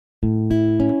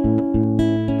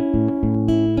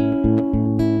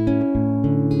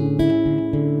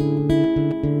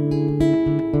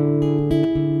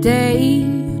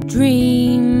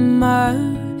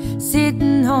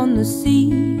the sea,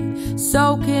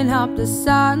 soaking up the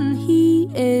sun. He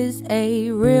is a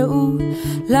real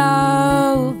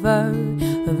lover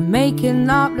of making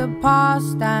up the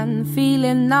past and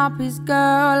feeling up his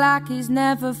girl like he's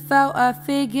never felt a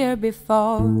figure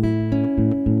before.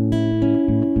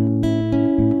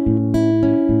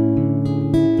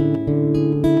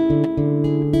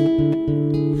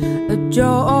 A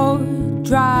jaw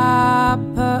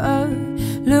dropper,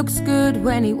 looks good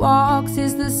when he walks,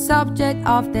 is the subject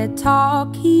of their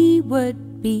talk. He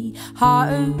would be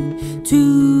hard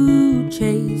to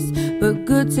chase, but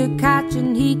good to catch,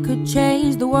 and he could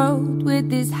change the world with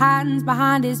his hands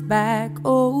behind his back.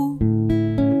 Oh,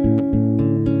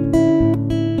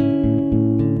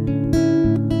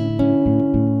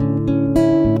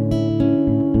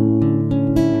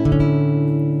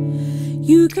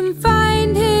 you can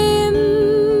find him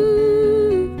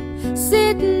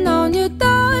sitting on your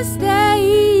doorstep,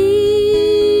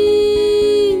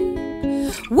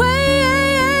 waiting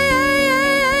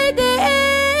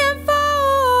for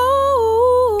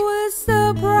a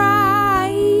surprise.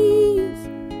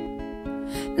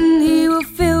 And he will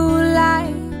feel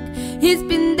like he's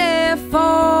been there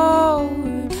for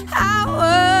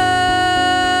hours,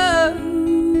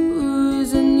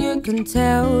 and you can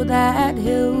tell that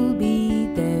he'll be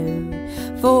there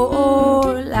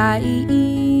for life.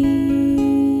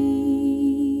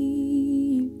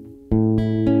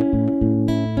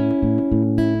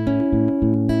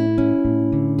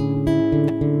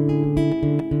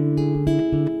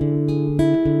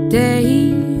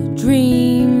 Daydreamer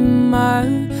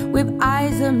with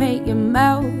eyes that make you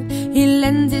melt. He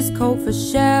lends his coat for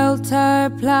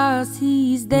shelter, plus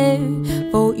he's there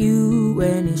for you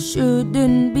when he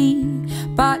shouldn't be.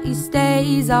 But he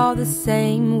stays all the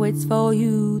same, waits for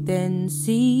you, then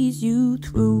sees you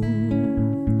through.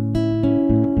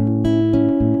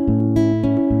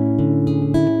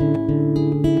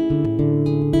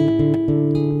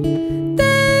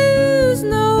 There's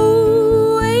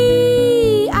no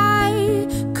way I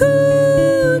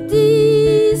could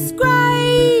describe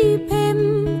him.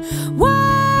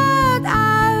 What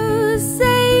I'll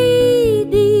say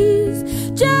is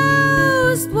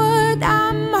just what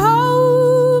I'm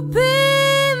hoping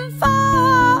for.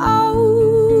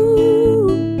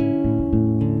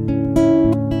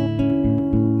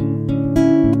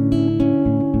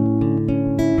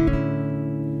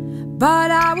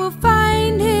 But I will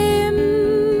find him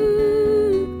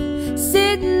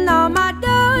sitting on my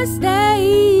doorstep,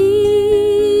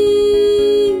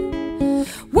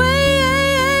 waiting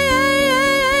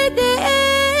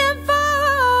for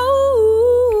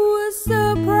a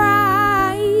surprise.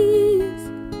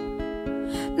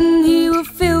 And he will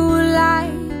feel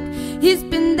like he's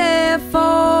been there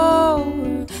for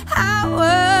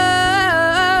hours,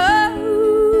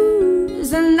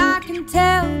 and I can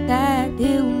tell that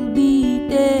he'll be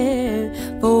there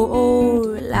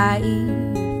for life.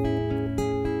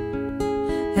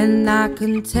 And I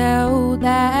can tell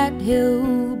that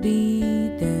he'll be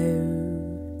there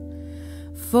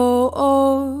for